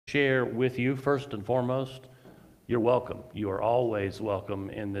share with you. First and foremost, you're welcome. You are always welcome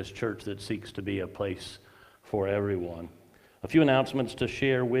in this church that seeks to be a place for everyone. A few announcements to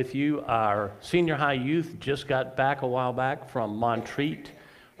share with you. Our senior high youth just got back a while back from Montreat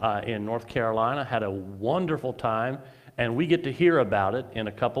in North Carolina, had a wonderful time, and we get to hear about it in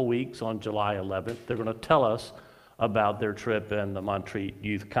a couple weeks on July 11th. They're going to tell us about their trip and the Montreat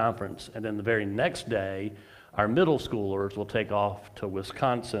Youth Conference. And then the very next day, our middle schoolers will take off to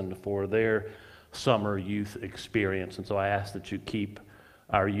Wisconsin for their summer youth experience. And so I ask that you keep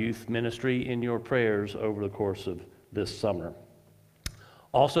our youth ministry in your prayers over the course of this summer.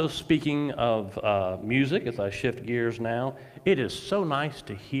 Also, speaking of music, as I shift gears now, it is so nice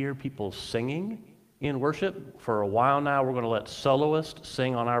to hear people singing in worship. For a while now, we're going to let soloists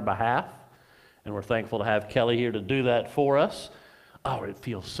sing on our behalf, and we're thankful to have Kelly here to do that for us. Oh, it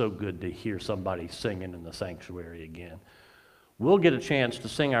feels so good to hear somebody singing in the sanctuary again. We'll get a chance to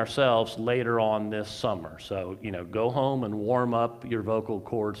sing ourselves later on this summer, so go home and warm up your vocal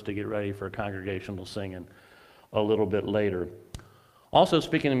cords to get ready for congregational singing a little bit later. Also,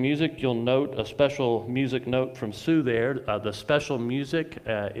 speaking of music, you'll note a special music note from Sue there. The special music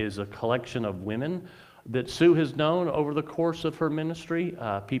is a collection of women that Sue has known over the course of her ministry,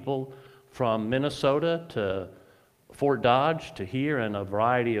 people from Minnesota to Fort Dodge to here and a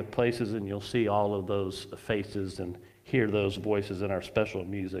variety of places, and you'll see all of those faces and hear those voices in our special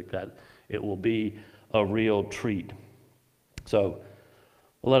music. That it will be a real treat. So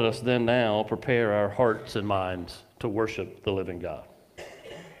let us then now prepare our hearts and minds to worship the living God.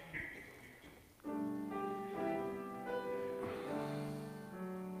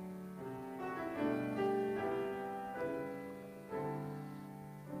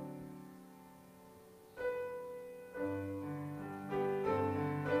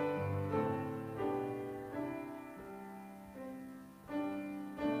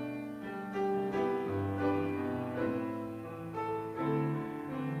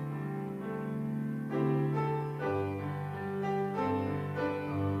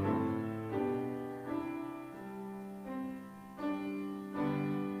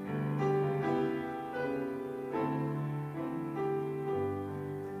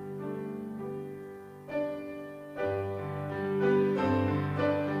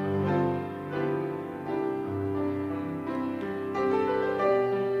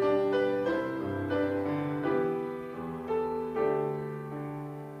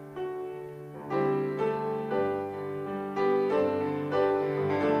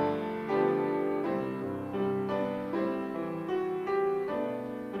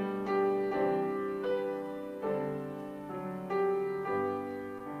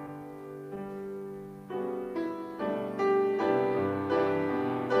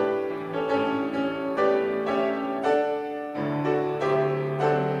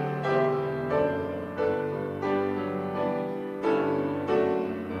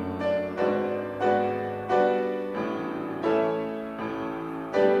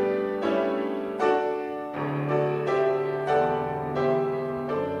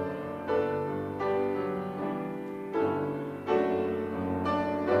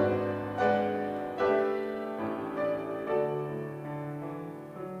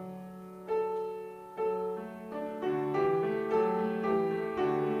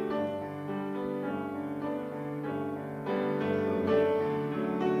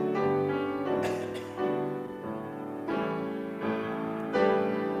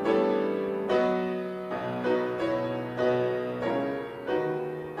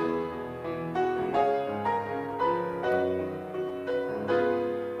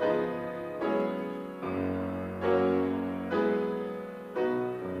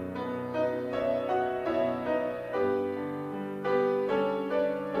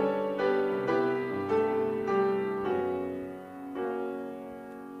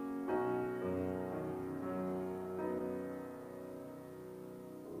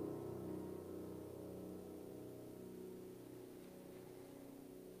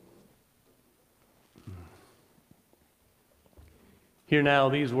 Hear now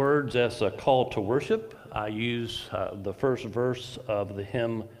these words as a call to worship. I use the first verse of the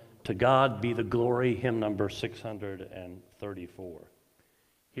hymn, "To God Be the Glory," hymn number 634.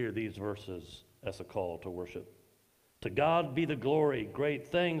 Hear these verses as a call to worship. To God be the glory, great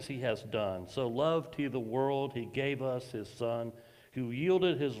things he has done. So loved he the world, he gave us his Son, who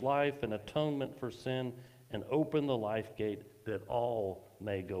yielded his life in atonement for sin and opened the life gate that all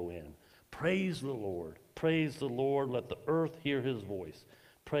may go in. Praise the Lord. Praise the Lord. Let the earth hear his voice.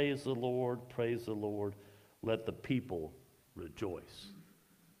 Praise the Lord. Praise the Lord. Let the people rejoice.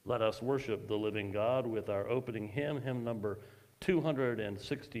 Let us worship the living God with our opening hymn, hymn number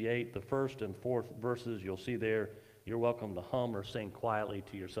 268, the first and fourth verses, you'll see there, you're welcome to hum or sing quietly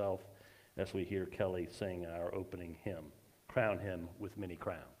to yourself as we hear Kelly sing our opening hymn, Crown Him with Many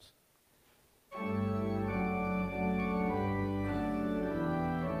Crowns.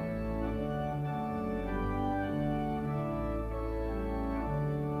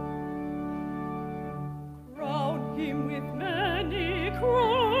 Crown him with many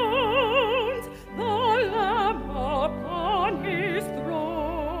crowns, the Lamb upon his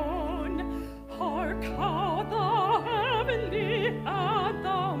throne. Hark how the heavenly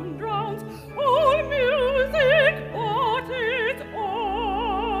anthem drowns all music but its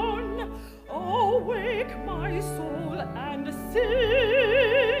own. Awake, my soul, and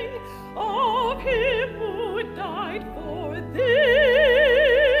sing of him who died for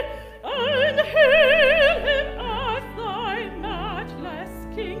thee, and hail him as thy matchless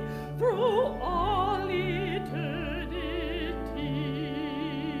King through all eternity.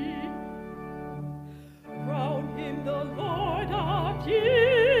 Crown him the Lord of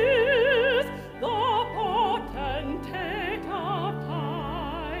years, the potentate of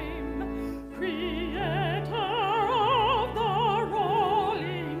time, creator of the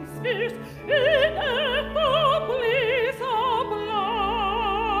rolling spheres, ineffably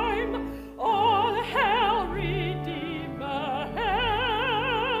sublime. All hail, Redeemer,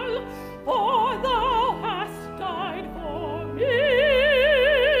 hail, for thou hast died for me.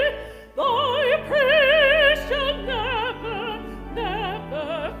 Thy praise shall never,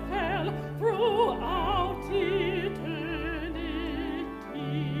 never fail throughout eternity.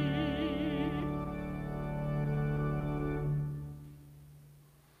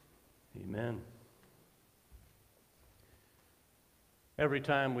 Amen. Every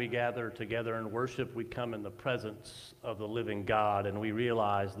time we gather together in worship, we come in the presence of the living God, and we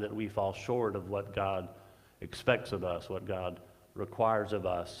realize that we fall short of what God expects of us, what God requires of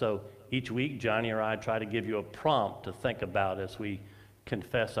us. So each week, Johnny or I try to give you a prompt to think about as we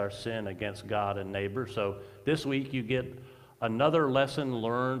confess our sin against God and neighbor. So this week, you get another lesson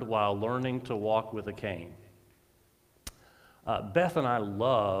learned while learning to walk with a cane. Beth and I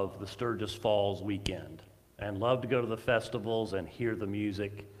love the Sturgis Falls weekend and love to go to the festivals and hear the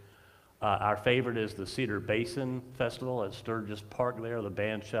music. Our favorite is the Cedar Basin Festival at Sturgis Park there, the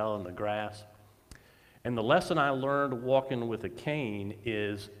bandshell and the grass. And the lesson I learned walking with a cane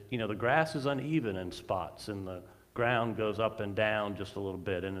is, the grass is uneven in spots and the ground goes up and down just a little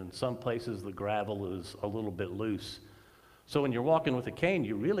bit. And in some places, the gravel is a little bit loose. So when you're walking with a cane,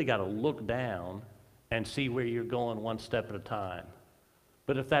 you really got to look down and see where you're going one step at a time.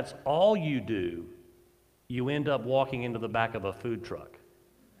 But if that's all you do, you end up walking into the back of a food truck.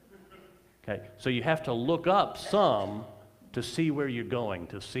 Okay, so you have to look up some to see where you're going,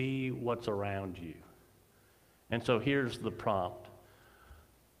 to see what's around you. And so here's the prompt.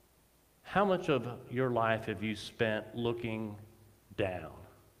 How much of your life have you spent looking down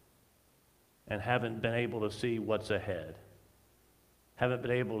and haven't been able to see what's ahead? Haven't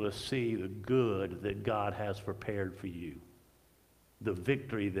been able to see the good that God has prepared for you, the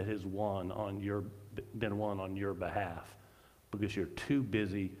victory that has been won on your behalf, because you're too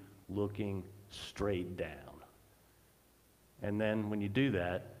busy looking straight down. And then when you do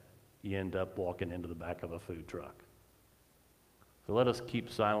that, you end up walking into the back of a food truck. So let us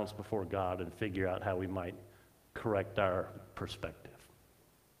keep silence before God and figure out how we might correct our perspective.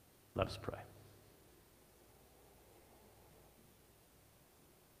 Let us pray.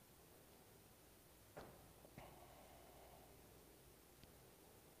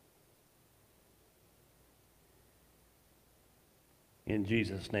 In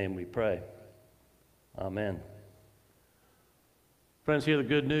Jesus' name we pray. Amen. Friends, hear the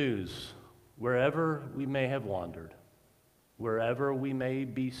good news. Wherever we may have wandered, wherever we may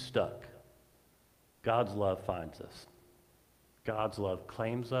be stuck, God's love finds us. God's love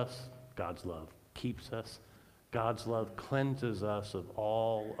claims us. God's love keeps us. God's love cleanses us of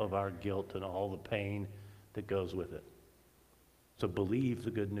all of our guilt and all the pain that goes with it. So believe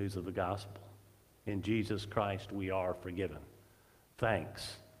the good news of the gospel. In Jesus Christ we are forgiven.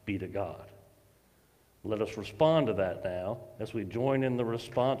 Thanks be to God. Let us respond to that now as we join in the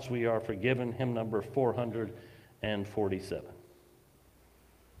response, We Are Forgiven, hymn number 447.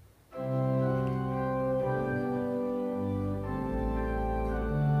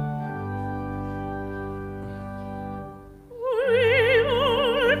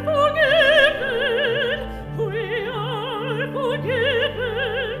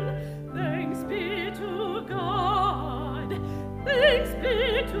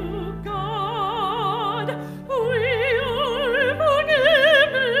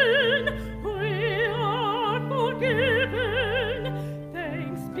 Forgiven.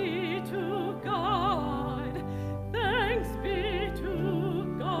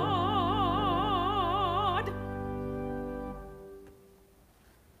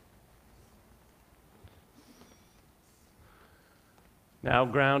 Now,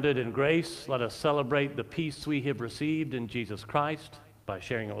 grounded in grace, let us celebrate the peace we have received in Jesus Christ by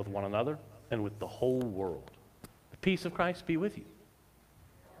sharing it with one another and with the whole world. The peace of Christ be with you.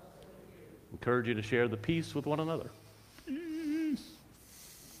 Encourage you to share the peace with one another.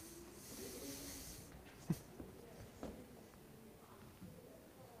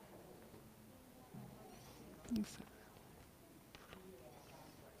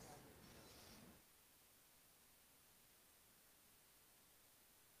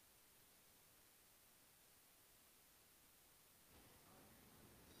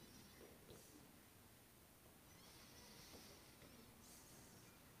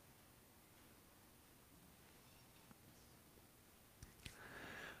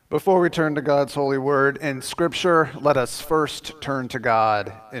 Before we turn to God's holy word in Scripture, let us first turn to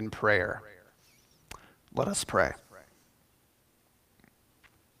God in prayer. Let us pray.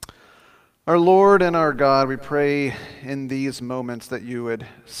 Our Lord and our God, we pray in these moments that you would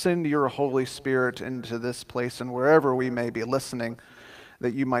send your Holy Spirit into this place and wherever we may be listening,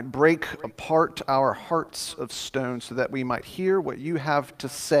 that you might break apart our hearts of stone so that we might hear what you have to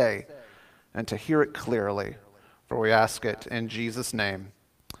say and to hear it clearly. For we ask it in Jesus' name.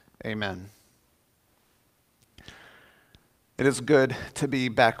 Amen. It is good to be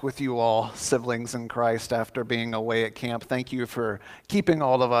back with you all, siblings in Christ, after being away at camp. Thank you for keeping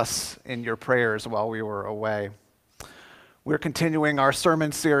all of us in your prayers while we were away. We're continuing our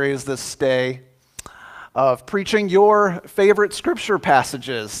sermon series this day of preaching your favorite scripture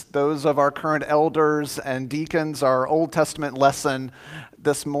passages, those of our current elders and deacons. Our Old Testament lesson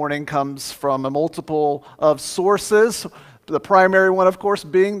this morning comes from a multiple of sources. The primary one, of course,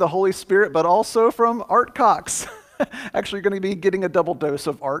 being the Holy Spirit, but also from Art Cox. Actually, you're going to be getting a double dose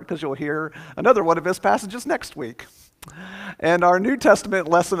of Art because you'll hear another one of his passages next week. And our New Testament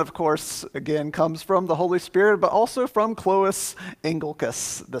lesson, of course, again, comes from the Holy Spirit, but also from Clovis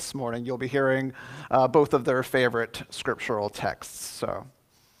Engelkus this morning. You'll be hearing both of their favorite scriptural texts. So,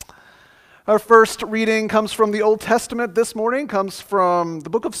 our first reading comes from the Old Testament this morning, comes from the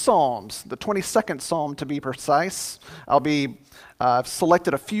book of Psalms, the 22nd Psalm to be precise. I've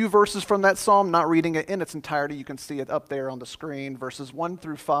selected a few verses from that psalm, not reading it in its entirety. You can see it up there on the screen, verses 1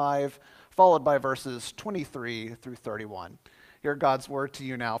 through 5, followed by verses 23 through 31. Hear God's word to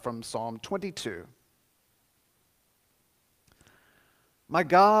you now from Psalm 22. My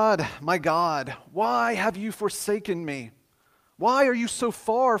God, why have you forsaken me? Why are you so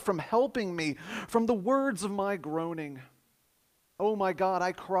far from helping me, from the words of my groaning? Oh my God,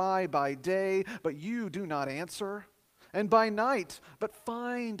 I cry by day, but you do not answer, and by night, but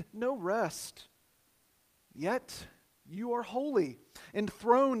find no rest. Yet you are holy,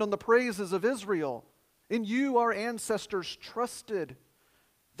 enthroned on the praises of Israel. In you our ancestors trusted.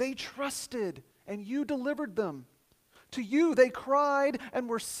 They trusted, and you delivered them. To you they cried and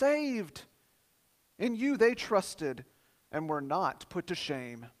were saved. In you they trusted and were not put to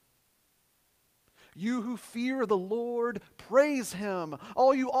shame. You who fear the Lord, praise him.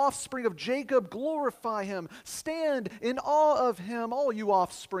 All you offspring of Jacob, glorify him. Stand in awe of him, all you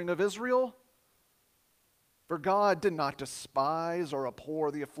offspring of Israel. For God did not despise or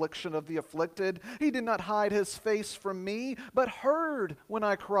abhor the affliction of the afflicted. He did not hide his face from me, but heard when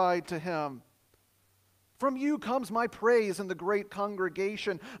I cried to him. From you comes my praise in the great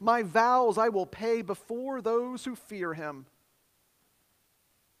congregation. My vows I will pay before those who fear him.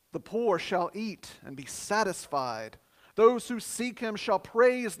 The poor shall eat and be satisfied. Those who seek him shall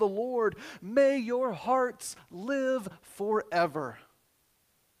praise the Lord. May your hearts live forever.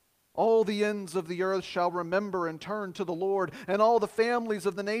 All the ends of the earth shall remember and turn to the Lord, and all the families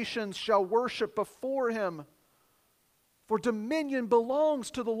of the nations shall worship before him. For dominion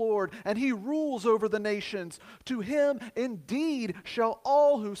belongs to the Lord, and he rules over the nations. To him indeed shall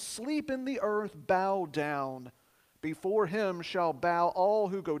all who sleep in the earth bow down. Before him shall bow all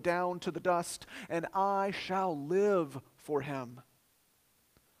who go down to the dust, and I shall live for him.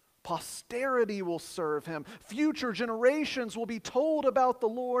 Posterity will serve him. Future generations will be told about the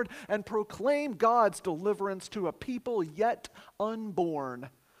Lord and proclaim God's deliverance to a people yet unborn,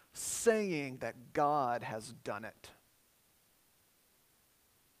 saying that God has done it.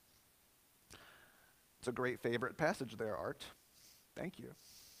 It's a great favorite passage there, Art. Thank you.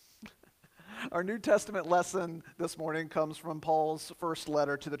 Our New Testament lesson this morning comes from Paul's first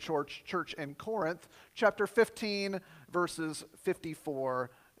letter to the church in Corinth, chapter 15, verses 54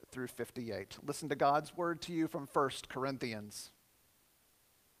 through 58. Listen to God's word to you from 1 Corinthians.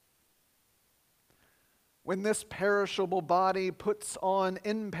 When this perishable body puts on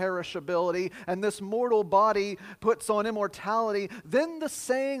imperishability, and this mortal body puts on immortality, then the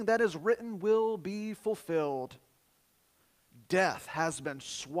saying that is written will be fulfilled. death has been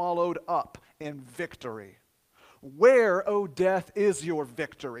swallowed up in victory. Where, O death, is your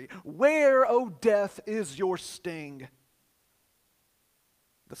victory? Where, O death, is your sting?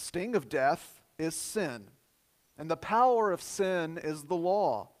 The sting of death is sin, and the power of sin is the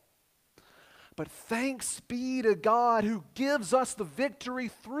law. But thanks be to God who gives us the victory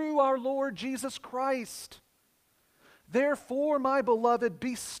through our Lord Jesus Christ. Therefore, my beloved,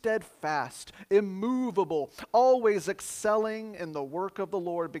 be steadfast, immovable, always excelling in the work of the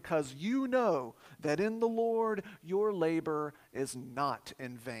Lord, because you know that in the Lord your labor is not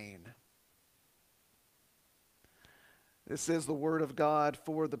in vain. This is the word of God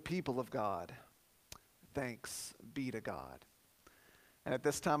for the people of God. Thanks be to God. And at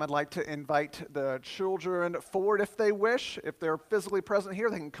this time, I'd like to invite the children forward if they wish. If they're physically present here,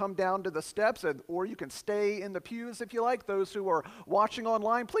 they can come down to the steps, or you can stay in the pews if you like. Those who are watching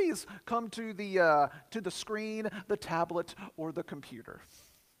online, please come to the screen, the tablet, or the computer.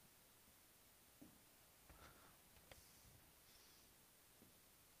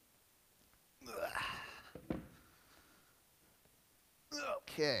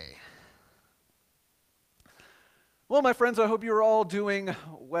 Okay. Well, my friends, I hope you're all doing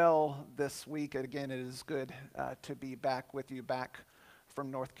well this week. Again, it is good to be back with you, back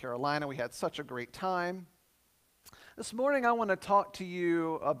from North Carolina. We had such a great time. This morning, I want to talk to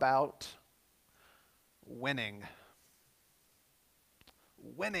you about winning.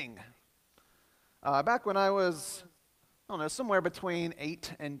 Winning. Back when I was, I don't know, somewhere between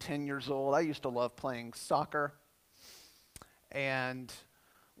 8 and 10 years old, I used to love playing soccer. And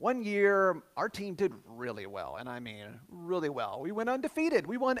one year, our team did really well, and I mean really well. We went undefeated.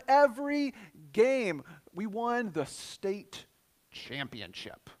 We won every game. We won the state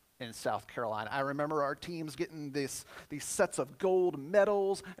championship in South Carolina. I remember our teams getting these sets of gold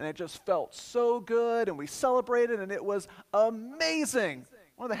medals, and it just felt so good, and we celebrated, and it was amazing.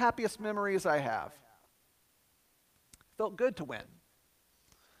 One of the happiest memories I have. Felt good to win.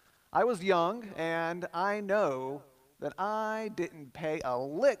 I was young, and I know that I didn't pay a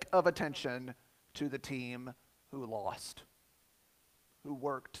lick of attention to the team who lost, who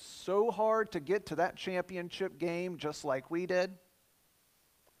worked so hard to get to that championship game just like we did.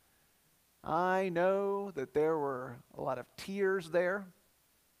 I know that there were a lot of tears there.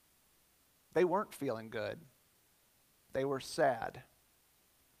 They weren't feeling good. They were sad.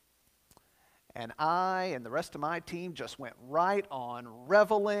 And I and the rest of my team just went right on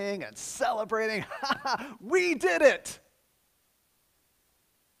reveling and celebrating. We did it!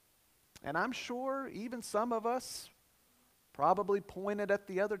 And I'm sure even some of us probably pointed at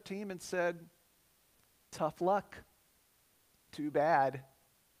the other team and said, tough luck. Too bad.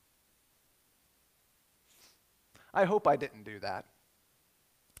 I hope I didn't do that.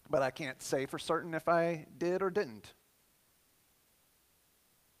 But I can't say for certain if I did or didn't.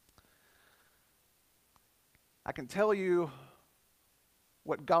 I can tell you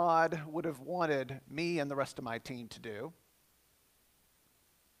what God would have wanted me and the rest of my team to do.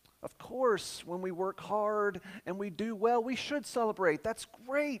 Of course, when we work hard and we do well, we should celebrate. That's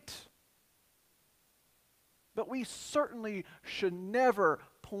great. But we certainly should never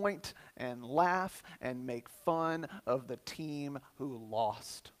point and laugh and make fun of the team who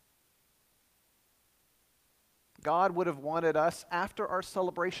lost. God would have wanted us, after our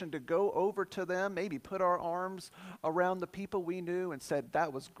celebration, to go over to them, maybe put our arms around the people we knew and said,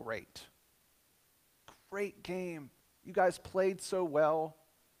 that was great. Great game. You guys played so well,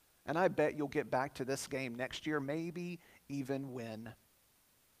 and I bet you'll get back to this game next year, maybe even win.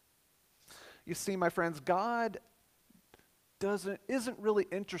 You see, my friends, God isn't really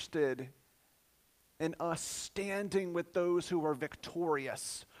interested in us standing with those who are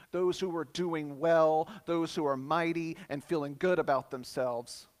victorious, those who are doing well, those who are mighty and feeling good about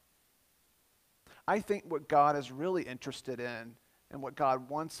themselves. I think what God is really interested in and what God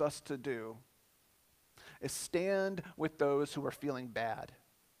wants us to do is stand with those who are feeling bad,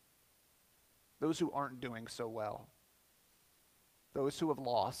 those who aren't doing so well, those who have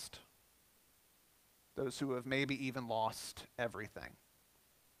lost, those who have maybe even lost everything.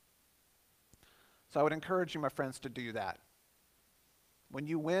 So I would encourage you, my friends, to do that. When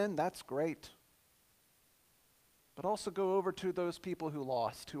you win, that's great. But also go over to those people who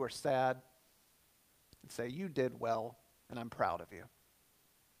lost, who are sad, and say, you did well, and I'm proud of you.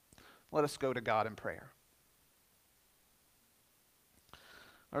 Let us go to God in prayer.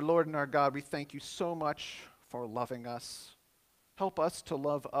 Our Lord and our God, we thank you so much for loving us. Help us to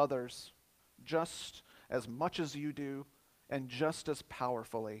love others just as much as you do and just as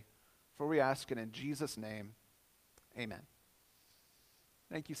powerfully. For we ask it in Jesus' name, amen.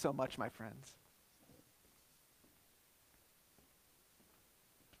 Thank you so much, my friends.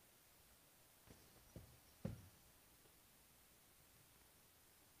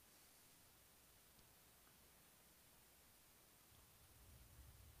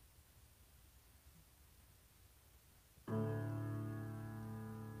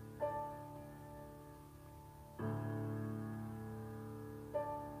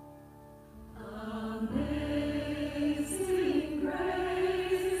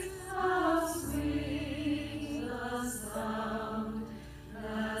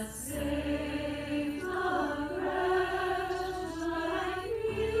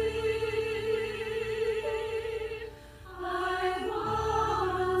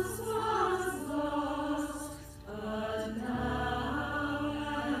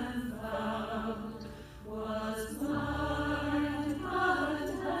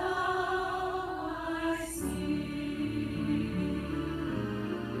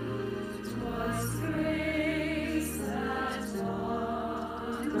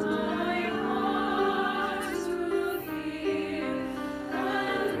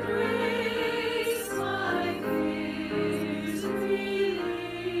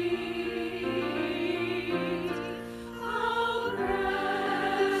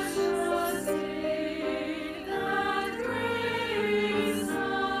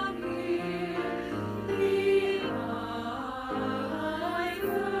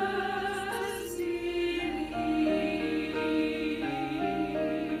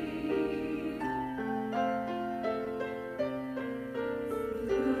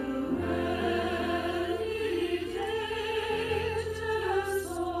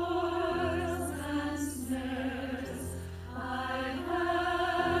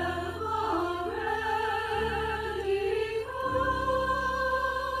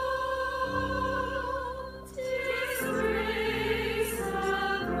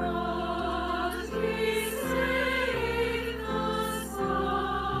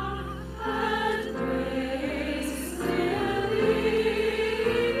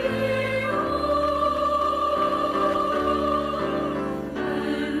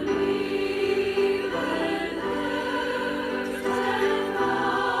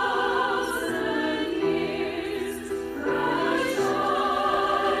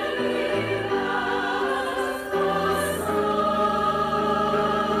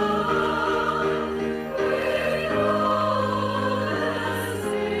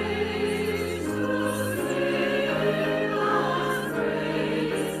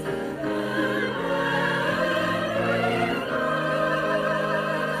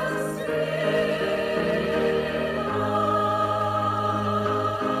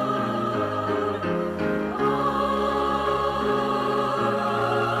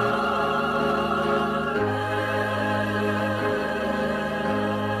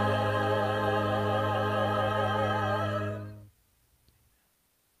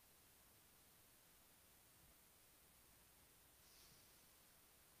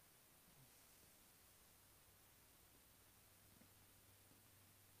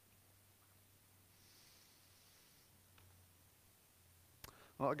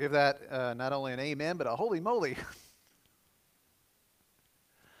 Well, I'll give that not only an amen, but a holy moly.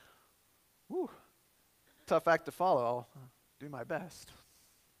 Whew. Tough act to follow. I'll do my best.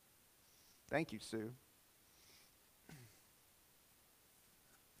 Thank you, Sue.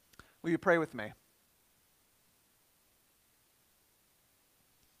 Will you pray with me?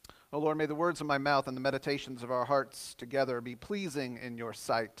 O Lord, may the words of my mouth and the meditations of our hearts together be pleasing in your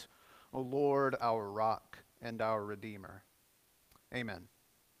sight, O Lord, our rock and our Redeemer. Amen.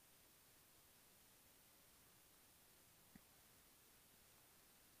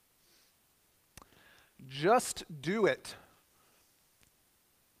 Just do it.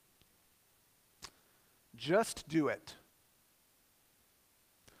 Just do it.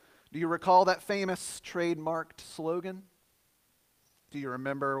 Do you recall that famous trademarked slogan? Do you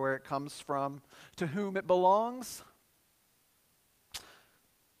remember where it comes from? To whom it belongs?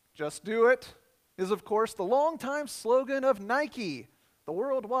 Just do it is, of course, the longtime slogan of Nike, the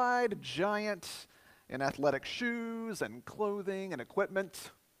worldwide giant in athletic shoes and clothing and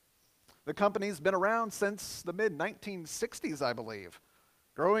equipment. The company's been around since the mid-1960s, I believe,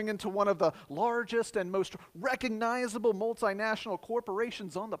 growing into one of the largest and most recognizable multinational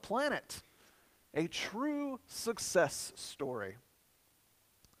corporations on the planet. A true success story.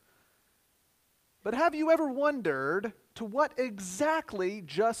 But have you ever wondered to what exactly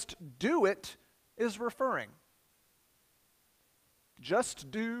just do it is referring? Just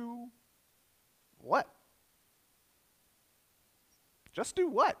do what? Just do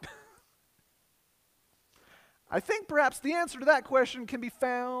what? I think perhaps the answer to that question can be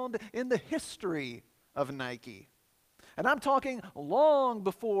found in the history of Nike. And I'm talking long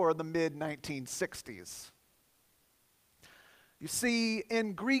before the mid-1960s. You see,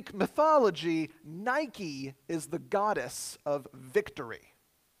 in Greek mythology, Nike is the goddess of victory.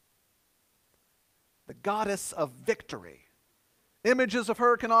 The goddess of victory. Images of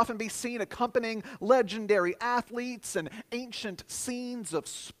her can often be seen accompanying legendary athletes and ancient scenes of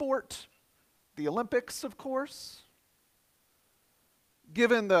sport. The Olympics, of course.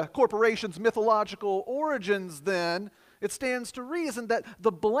 Given the corporation's mythological origins, then, it stands to reason that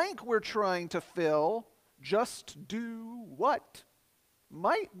the blank we're trying to fill, just do what,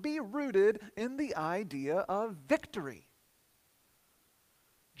 might be rooted in the idea of victory.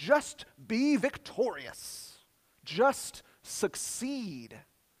 Just be victorious. Just succeed.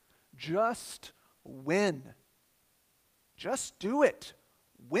 Just win. Just do it.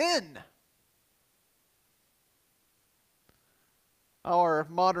 Win. Our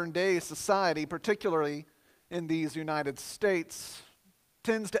modern day society, particularly in these United States,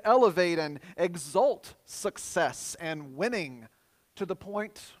 tends to elevate and exalt success and winning to the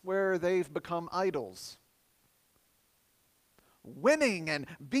point where they've become idols. Winning and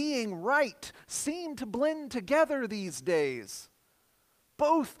being right seem to blend together these days.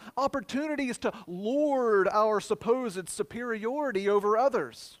 Both opportunities to lord our supposed superiority over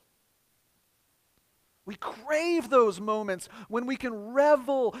others. We crave those moments when we can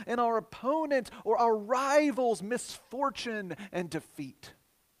revel in our opponent or our rival's misfortune and defeat.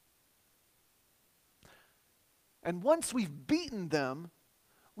 And once we've beaten them,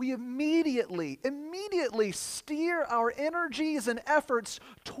 we immediately steer our energies and efforts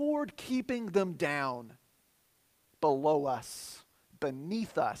toward keeping them down, below us,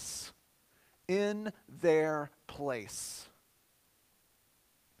 beneath us, in their place.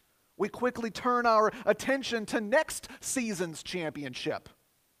 We quickly turn our attention to next season's championship,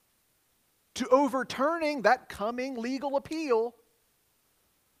 to overturning that coming legal appeal,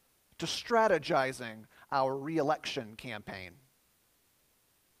 to strategizing our re-election campaign.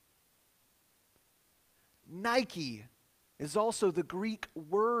 Nike is also the Greek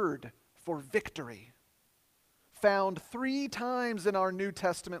word for victory, found 3 times in our New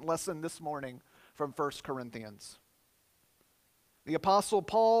Testament lesson this morning from 1 Corinthians. The Apostle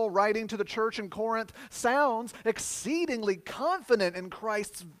Paul, writing to the church in Corinth, sounds exceedingly confident in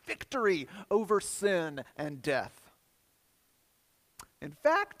Christ's victory over sin and death. In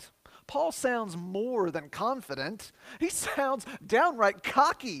fact, Paul sounds more than confident. He sounds downright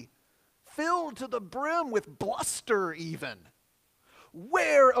cocky, filled to the brim with bluster even.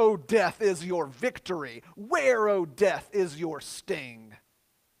 Where, O death, is your victory? Where, O death, is your sting?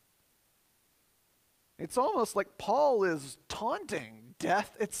 It's almost like Paul is taunting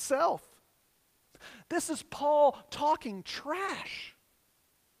death itself. This is Paul talking trash.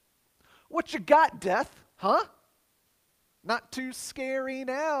 What you got, death, huh? Not too scary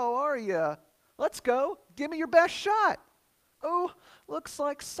now, are you? Let's go. Give me your best shot. Oh, looks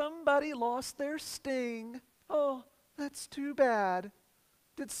like somebody lost their sting. Oh, that's too bad.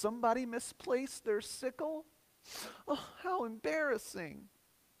 Did somebody misplace their sickle? Oh, how embarrassing.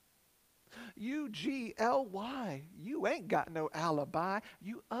 UGLY, you ain't got no alibi.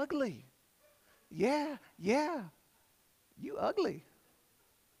 You ugly. Yeah, you ugly.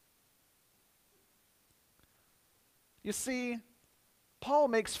 You see, Paul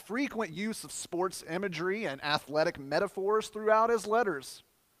makes frequent use of sports imagery and athletic metaphors throughout his letters.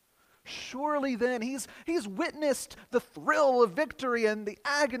 Surely then he's witnessed the thrill of victory and the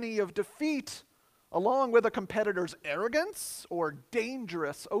agony of defeat, along with a competitor's arrogance or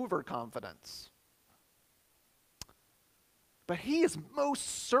dangerous overconfidence. But he is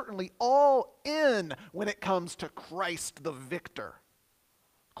most certainly all in when it comes to Christ the victor.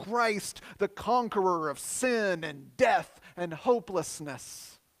 Christ the conqueror of sin and death and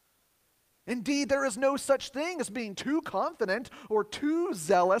hopelessness. Indeed, there is no such thing as being too confident or too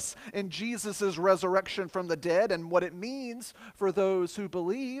zealous in Jesus' resurrection from the dead and what it means for those who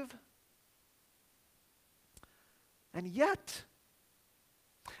believe. And yet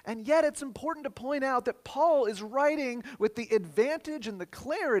it's important to point out that Paul is writing with the advantage and the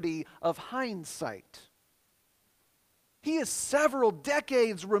clarity of hindsight. He is several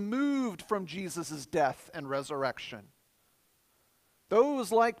decades removed from Jesus' death and resurrection.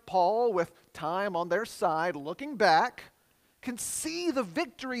 Those like Paul, with time on their side, looking back, can see the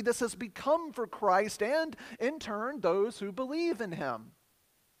victory this has become for Christ and, in turn, those who believe in him.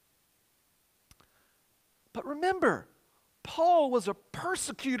 But remember, Paul was a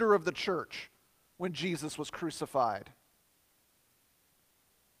persecutor of the church when Jesus was crucified.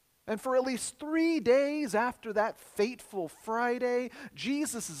 And for at least 3 days after that fateful Friday,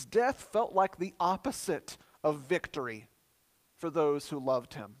 Jesus' death felt like the opposite of victory for those who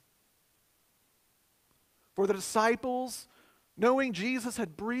loved him. For the disciples, knowing Jesus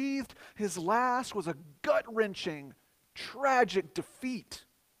had breathed his last was a gut-wrenching, tragic defeat.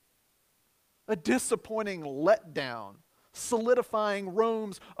 A disappointing letdown, solidifying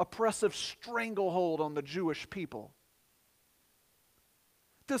Rome's oppressive stranglehold on the Jewish people.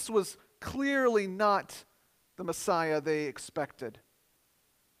 This was clearly not the Messiah they expected.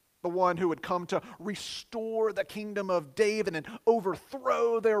 The one who would come to restore the kingdom of David and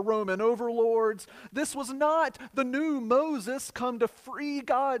overthrow their Roman overlords. This was not the new Moses come to free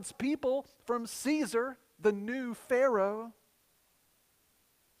God's people from Caesar, the new Pharaoh.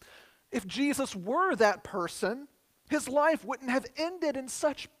 If Jesus were that person, his life wouldn't have ended in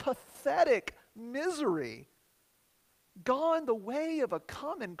such pathetic misery. Gone the way of a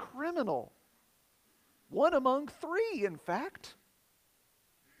common criminal. One among three, in fact.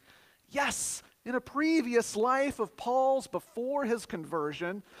 Yes, in a previous life of Paul's before his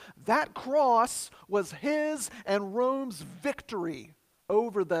conversion, that cross was his and Rome's victory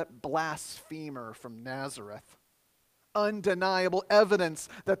over that blasphemer from Nazareth. Undeniable evidence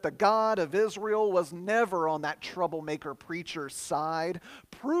that the God of Israel was never on that troublemaker preacher's side.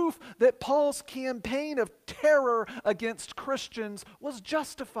 Proof that Paul's campaign of terror against Christians was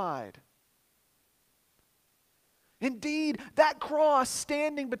justified. Indeed, that cross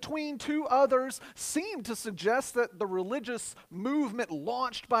standing between two others seemed to suggest that the religious movement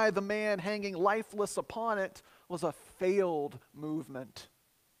launched by the man hanging lifeless upon it was a failed movement,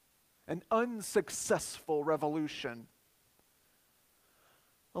 an unsuccessful revolution,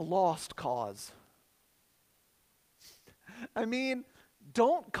 a lost cause. I mean,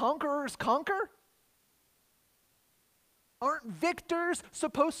 don't conquerors conquer? Aren't victors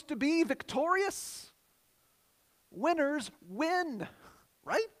supposed to be victorious? Winners win,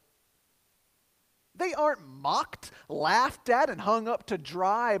 right? They aren't mocked, laughed at, and hung up to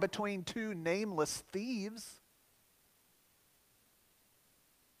dry between two nameless thieves.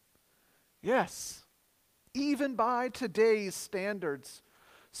 Yes, even by today's standards,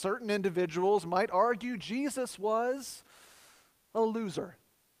 certain individuals might argue Jesus was a loser.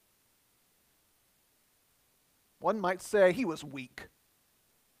 One might say he was weak.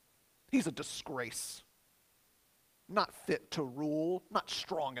 He's a disgrace. Not fit to rule, not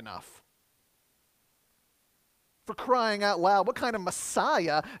strong enough. For crying out loud, what kind of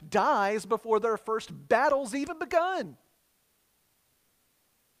Messiah dies before their first battle's even begun?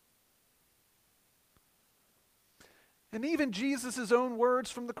 And even Jesus' own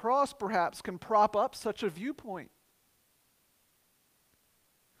words from the cross perhaps can prop up such a viewpoint.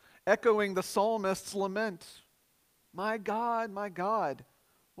 Echoing the psalmist's lament, my God,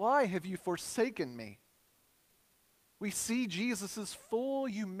 why have you forsaken me? We see Jesus' full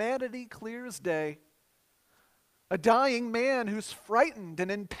humanity clear as day. A dying man who's frightened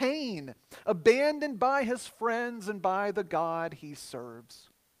and in pain, abandoned by his friends and by the God he serves.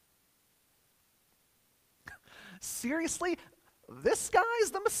 Seriously? This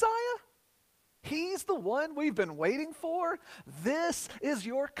guy's the Messiah? He's the one we've been waiting for? This is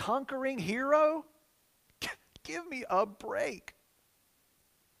your conquering hero? Give me a break.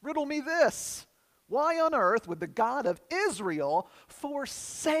 Riddle me this. Why on earth would the God of Israel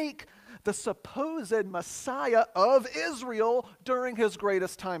forsake the supposed Messiah of Israel during his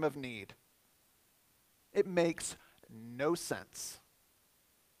greatest time of need? It makes no sense.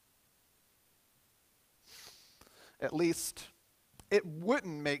 At least, it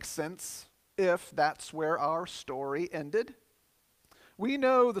wouldn't make sense if that's where our story ended. We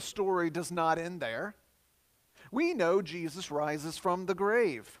know the story does not end there. We know Jesus rises from the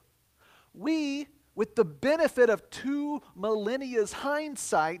grave. We, with the benefit of 2 millennia's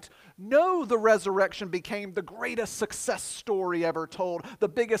hindsight, know the resurrection became the greatest success story ever told, the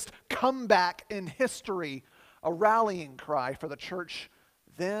biggest comeback in history, a rallying cry for the church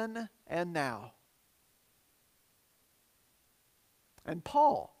then and now. And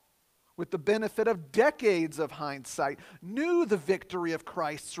Paul, with the benefit of decades of hindsight, knew the victory of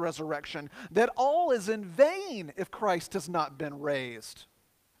Christ's resurrection, that all is in vain if Christ has not been raised.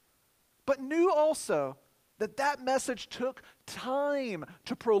 But knew also that that message took time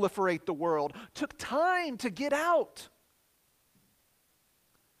to proliferate the world, took time to get out.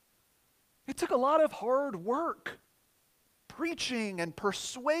 It took a lot of hard work, preaching and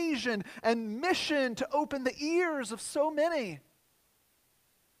persuasion and mission to open the ears of so many.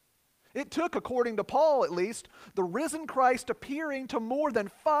 It took, according to Paul at least, the risen Christ appearing to more than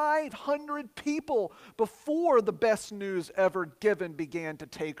 500 people before the best news ever given began to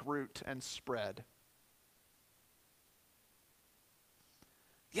take root and spread.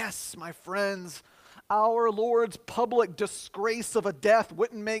 Yes, my friends, our Lord's public disgrace of a death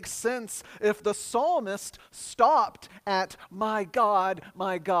wouldn't make sense if the psalmist stopped at, my God,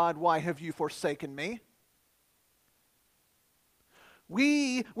 why have you forsaken me?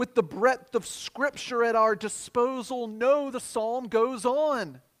 We, with the breadth of Scripture at our disposal, know the psalm goes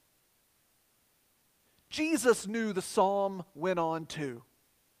on. Jesus knew the psalm went on too.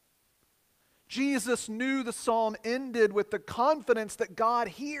 Jesus knew the psalm ended with the confidence that God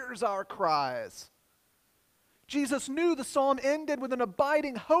hears our cries. Jesus knew the psalm ended with an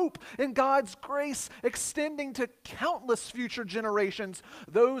abiding hope in God's grace extending to countless future generations,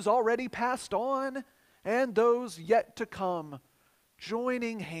 those already passed on and those yet to come,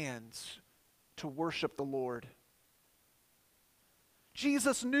 joining hands to worship the Lord.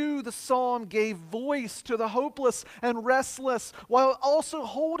 Jesus knew the psalm gave voice to the hopeless and restless while also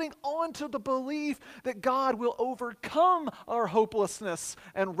holding on to the belief that God will overcome our hopelessness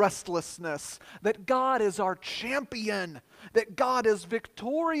and restlessness, that God is our champion, that God is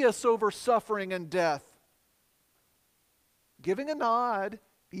victorious over suffering and death, giving a nod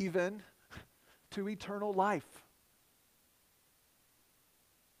even to eternal life.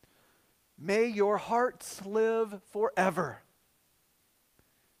 May your hearts live forever,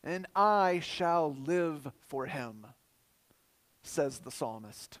 and I shall live for him, says the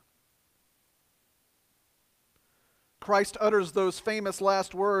psalmist. Christ utters those famous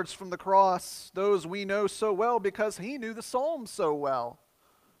last words from the cross, those we know so well because he knew the Psalms so well.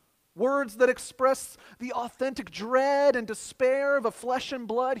 Words that express the authentic dread and despair of a flesh and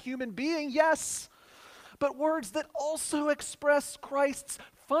blood human being, yes, but words that also express Christ's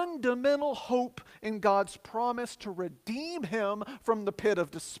fundamental hope in God's promise to redeem him from the pit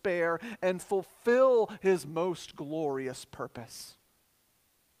of despair and fulfill his most glorious purpose.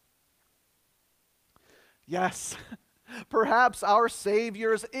 Yes, perhaps our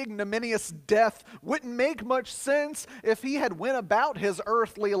Savior's ignominious death wouldn't make much sense if he had went about his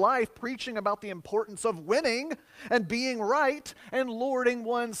earthly life preaching about the importance of winning and being right and lording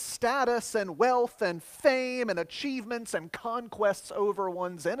one's status and wealth and fame and achievements and conquests over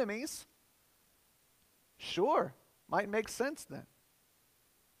one's enemies. Sure, might make sense then.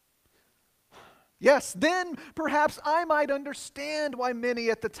 Yes, then perhaps I might understand why many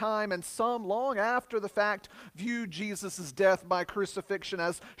at the time and some long after the fact viewed Jesus' death by crucifixion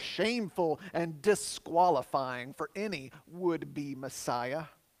as shameful and disqualifying for any would-be Messiah.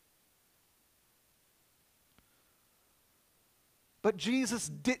 But Jesus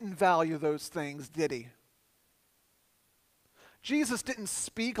didn't value those things, did he? Jesus didn't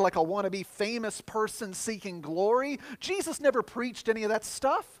speak like a wannabe famous person seeking glory. Jesus never preached any of that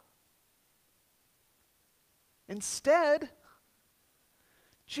stuff. Instead,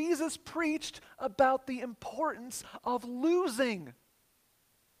 Jesus preached about the importance of losing.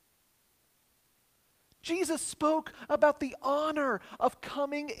 Jesus spoke about the honor of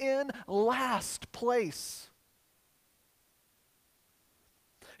coming in last place.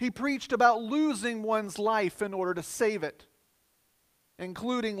 He preached about losing one's life in order to save it,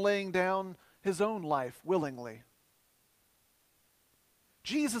 including laying down his own life willingly.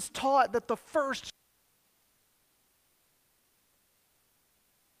 Jesus taught that the first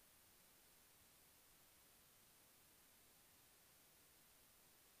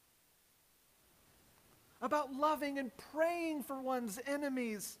about loving and praying for one's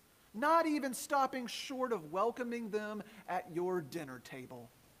enemies, not even stopping short of welcoming them at your dinner table.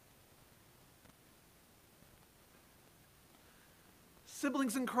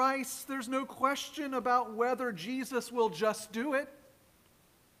 Siblings in Christ, there's no question about whether Jesus will just do it.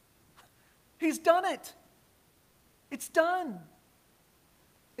 He's done it. It's done.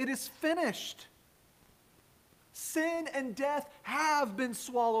 It is finished. Sin and death have been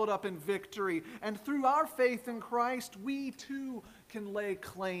swallowed up in victory, and through our faith in Christ, we too can lay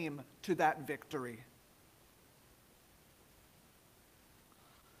claim to that victory.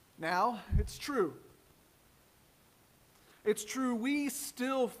 Now, it's true. It's true, we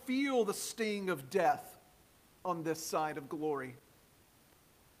still feel the sting of death on this side of glory.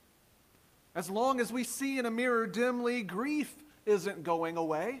 As long as we see in a mirror dimly, grief isn't going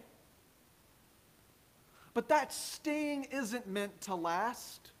away. But that sting isn't meant to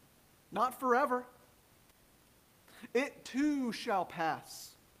last, not forever. It too shall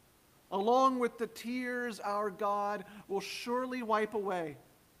pass. Along with the tears our God will surely wipe away.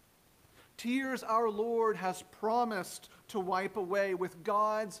 Tears our Lord has promised to wipe away with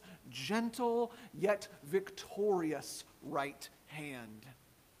God's gentle yet victorious right hand.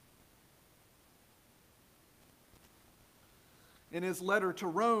 In his letter to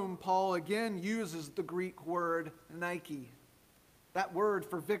Rome, Paul again uses the Greek word Nike, that word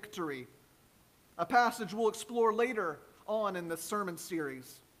for victory, a passage we'll explore later on in this sermon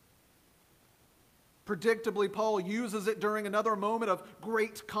series. Predictably, Paul uses it during another moment of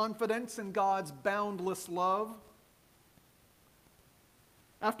great confidence in God's boundless love.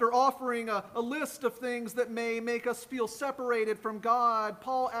 After offering a list of things that may make us feel separated from God,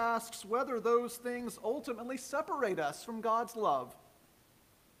 Paul asks whether those things ultimately separate us from God's love.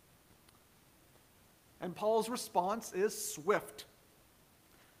 And Paul's response is swift.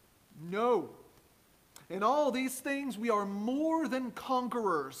 No. In all these things we are more than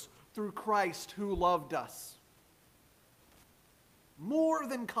conquerors through Christ who loved us. More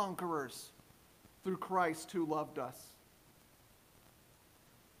than conquerors through Christ who loved us.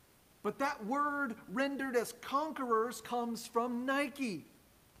 But that word rendered as conquerors comes from Nike,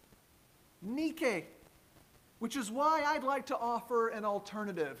 which is why I'd like to offer an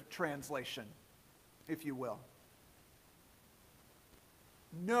alternative translation, if you will.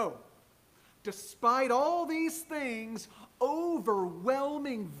 No, despite all these things,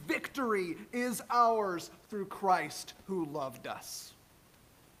 overwhelming victory is ours through Christ who loved us.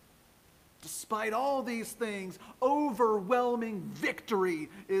 Despite all these things, overwhelming victory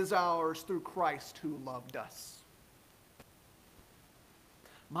is ours through Christ who loved us.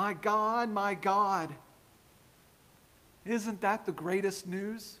 My God, isn't that the greatest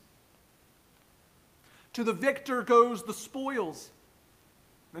news? To the victor goes the spoils.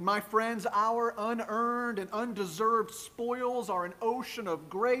 And my friends, our unearned and undeserved spoils are an ocean of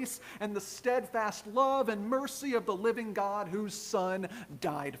grace and the steadfast love and mercy of the living God whose Son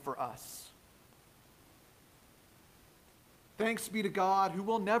died for us. Thanks be to God who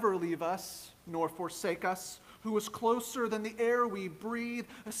will never leave us nor forsake us, who is closer than the air we breathe,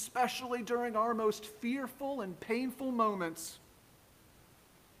 especially during our most fearful and painful moments,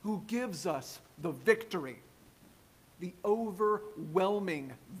 who gives us the victory, the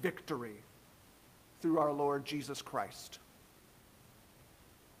overwhelming victory through our Lord Jesus Christ.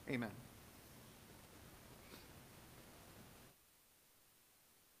 Amen.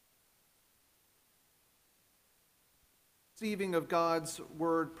 Receiving of God's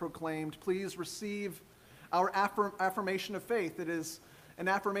word proclaimed, please receive our affirmation of faith. It is an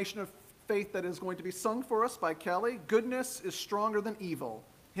affirmation of faith that is going to be sung for us by Kelly. Goodness is stronger than evil.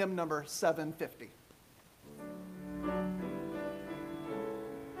 Hymn number 750.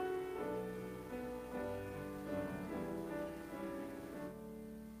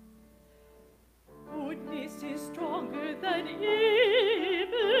 Goodness is stronger than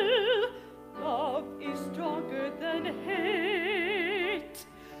evil. Love is stronger than hate.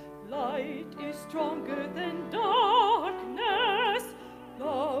 Light is stronger than darkness.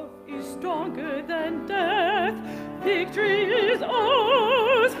 Love is stronger than death. Victory is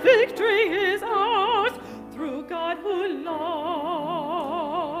ours. Victory is ours. Through God who loves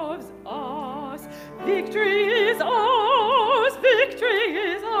us. Victory is ours. Victory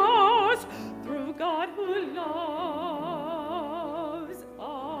is ours. Through God who loves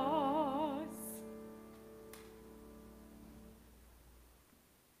us.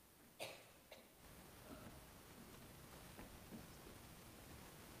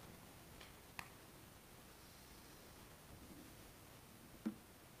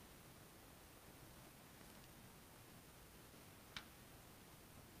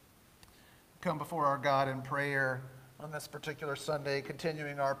 Come before our God in prayer on this particular Sunday,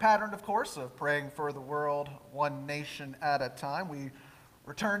 continuing our pattern, of course, of praying for the world one nation at a time. We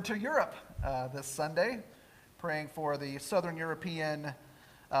return to Europe this Sunday, praying for the Southern European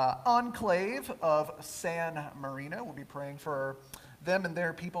enclave of San Marino. We'll be praying for them and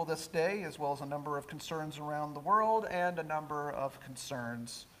their people this day, as well as a number of concerns around the world and a number of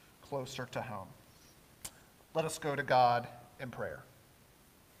concerns closer to home. Let us go to God in prayer.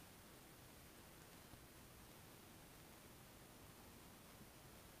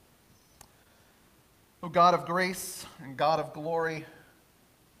 O God of grace and God of glory,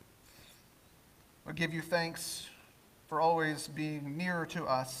 I give you thanks for always being nearer to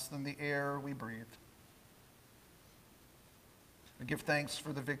us than the air we breathe. I give thanks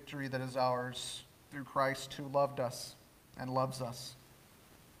for the victory that is ours through Christ who loved us and loves us.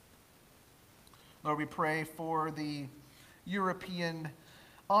 Lord, we pray for the European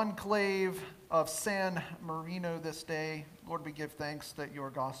enclave of San Marino this day. Lord, we give thanks that your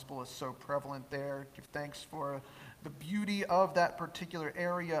gospel is so prevalent there. Give thanks for the beauty of that particular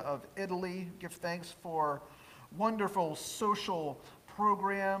area of Italy. Give thanks for wonderful social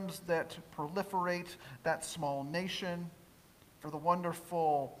programs that proliferate that small nation, for the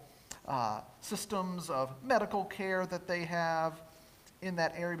wonderful systems of medical care that they have in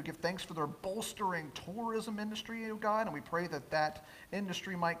that area. We give thanks for their bolstering tourism industry, oh God, and we pray that that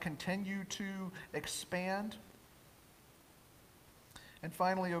industry might continue to expand. And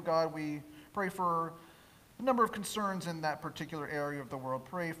finally, oh God, we pray for a number of concerns in that particular area of the world.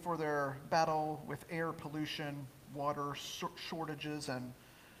 Pray for their battle with air pollution, water shortages, and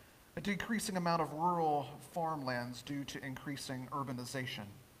a decreasing amount of rural farmlands due to increasing urbanization.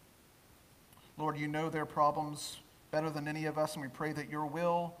 Lord, you know their problems better than any of us, and we pray that your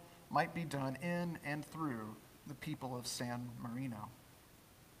will might be done in and through the people of San Marino.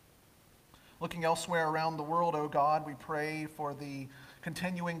 Looking elsewhere around the world, O God, we pray for the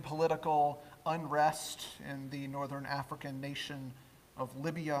continuing political unrest in the northern African nation of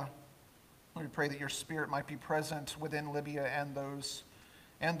Libya. We pray that your Spirit might be present within Libya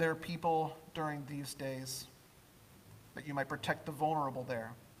and their people during these days, that you might protect the vulnerable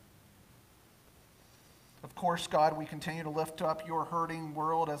there. Of course, God, we continue to lift up your hurting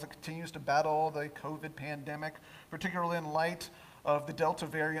world as it continues to battle the COVID pandemic, particularly in light of the Delta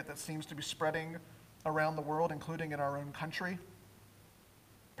variant that seems to be spreading around the world, including in our own country.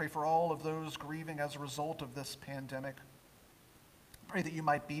 Pray for all of those grieving as a result of this pandemic. Pray that you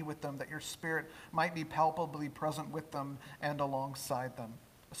might be with them, that your Spirit might be palpably present with them and alongside them,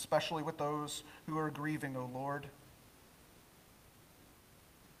 especially with those who are grieving, O Lord.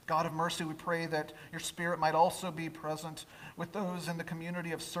 God of mercy, we pray that your Spirit might also be present with those in the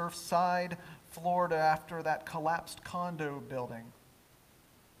community of Surfside, Florida, after that collapsed condo building.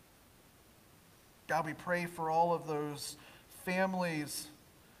 God, we pray for all of those families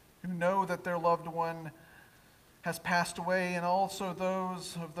who know that their loved one has passed away, and also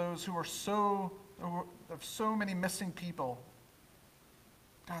those who are so many missing people.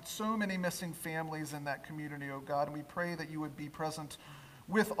 God, so many missing families in that community, oh God, and we pray that you would be present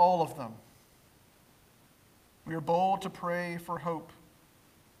with all of them. We are bold to pray for hope.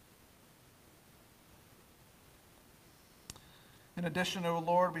 In addition, O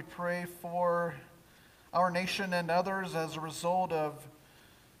Lord, we pray for our nation and others as a result of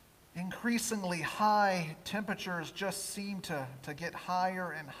increasingly high temperatures just seem to get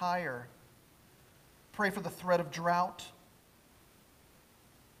higher and higher. Pray for the threat of drought.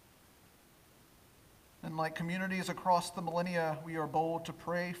 And like communities across the millennia, we are bold to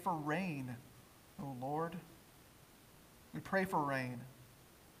pray for rain, O Lord. We pray for rain.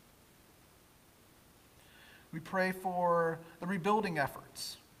 We pray for the rebuilding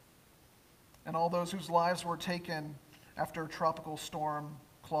efforts and all those whose lives were taken after Tropical Storm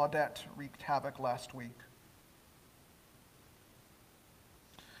Claudette wreaked havoc last week.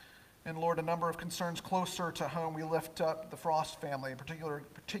 And Lord, a number of concerns closer to home, we lift up the Frost family,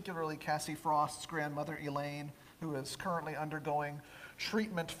 particularly Cassie Frost's grandmother, Elaine, who is currently undergoing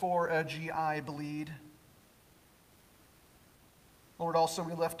treatment for a GI bleed. Lord, also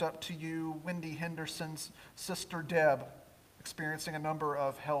we lift up to you Wendy Henderson's sister, Deb, experiencing a number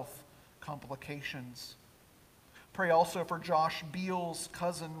of health complications. Pray also for Josh Beal's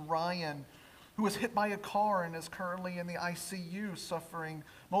cousin, Ryan, who was hit by a car and is currently in the ICU, suffering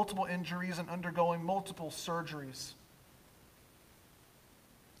multiple injuries and undergoing multiple surgeries.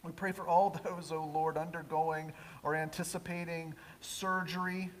 We pray for all those, O Lord, undergoing or anticipating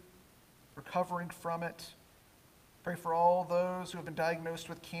surgery, recovering from it. Pray for all those who have been diagnosed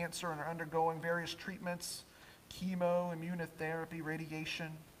with cancer and are undergoing various treatments, chemo, immunotherapy,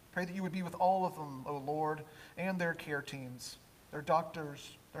 radiation. Pray that you would be with all of them, O Lord, and their care teams, their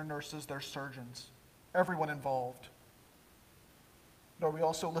doctors, their nurses, their surgeons, everyone involved. Lord, we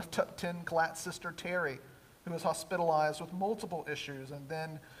also lift up 10 Glatt's sister Terry, who is hospitalized with multiple issues and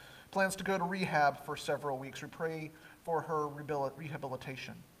then plans to go to rehab for several weeks. We pray for her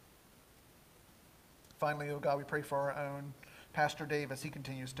rehabilitation. Finally, oh God, we pray for our own Pastor Dave as he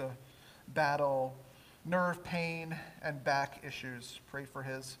continues to battle nerve pain and back issues. Pray for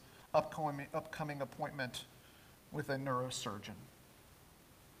his upcoming appointment with a neurosurgeon.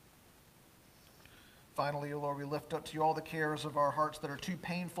 Finally, O Lord, we lift up to you all the cares of our hearts that are too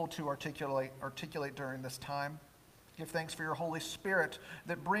painful to articulate during this time. Give thanks for your Holy Spirit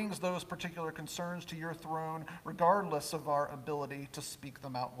that brings those particular concerns to your throne, regardless of our ability to speak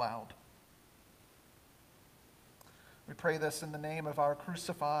them out loud. We pray this in the name of our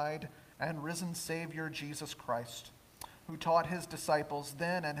crucified and risen Savior, Jesus Christ, who taught his disciples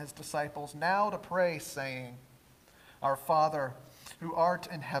then and his disciples now to pray, saying, Our Father, who art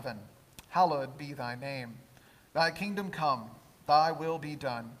in heaven, hallowed be thy name. Thy kingdom come, thy will be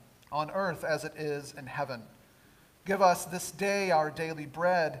done, on earth as it is in heaven. Give us this day our daily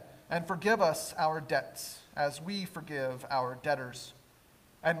bread, and forgive us our debts, as we forgive our debtors.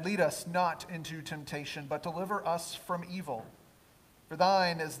 And lead us not into temptation, but deliver us from evil. For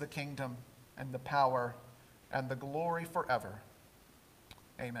thine is the kingdom, and the power, and the glory forever.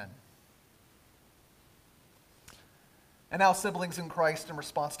 Amen. And now, siblings in Christ, in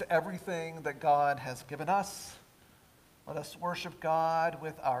response to everything that God has given us, let us worship God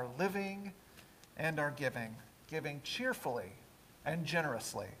with our living and our giving cheerfully and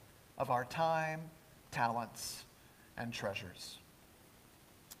generously of our time, talents, and treasures.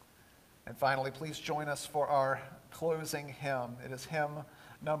 And finally, please join us for our closing hymn. It is hymn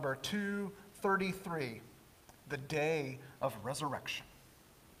number 233, the day of resurrection.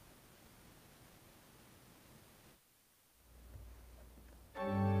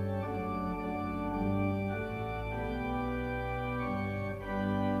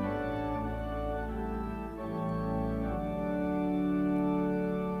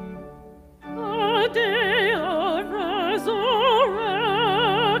 A day of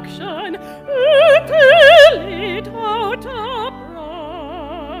resurrection, utile out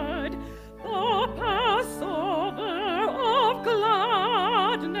abroad, the Passover of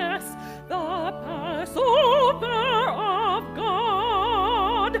gladness, the Passover of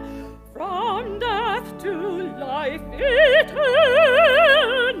God, from death to life eternal,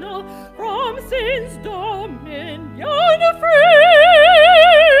 from sin's dominion free.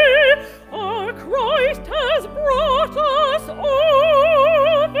 Our Christ has brought us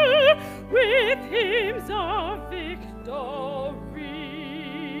over with hymns of victory.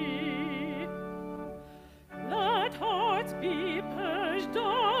 Let hearts be purged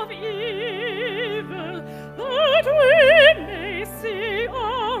of evil, that we may see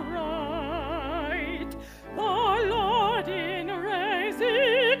aright the Lord in rays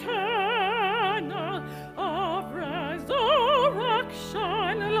eternal of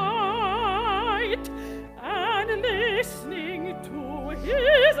resurrection light, and listening to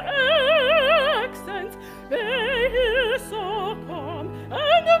his accents, may he so come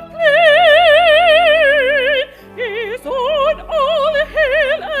and plain his own all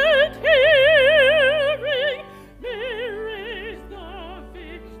hail and hearing may raise the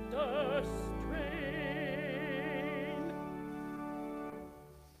victor's strain.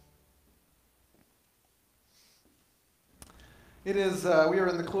 It is, we are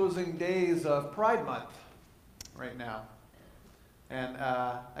in the closing days of Pride Month right now. And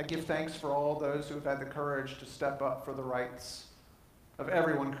I give thanks for all those who have had the courage to step up for the rights of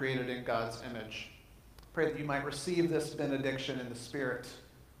everyone created in God's image. Pray that you might receive this benediction in the spirit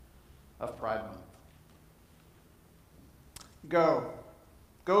of Pride Month. Go.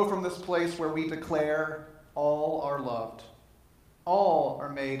 Go from this place where we declare all are loved. All are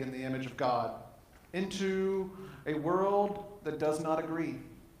made in the image of God, into a world that does not agree.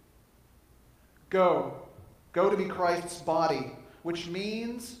 Go. Go to be Christ's body, which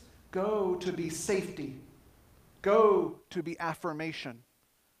means go to be safety. Go to be affirmation.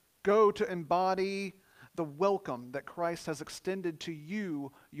 Go to embody the welcome that Christ has extended to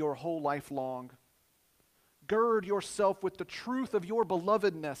you your whole life long. Gird yourself with the truth of your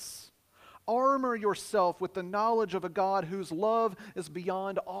belovedness. Armor yourself with the knowledge of a God whose love is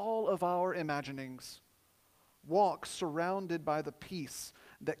beyond all of our imaginings. Walk surrounded by the peace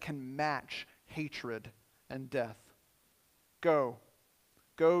that can match hatred and death. Go.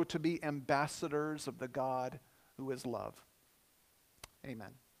 Go to be ambassadors of the God who is love.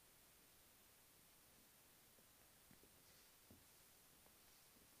 Amen.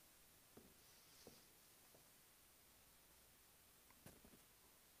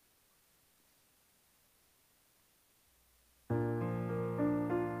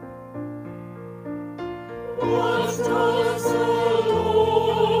 What does the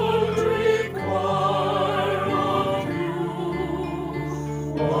Lord require of you?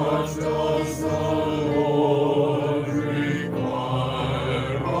 What does the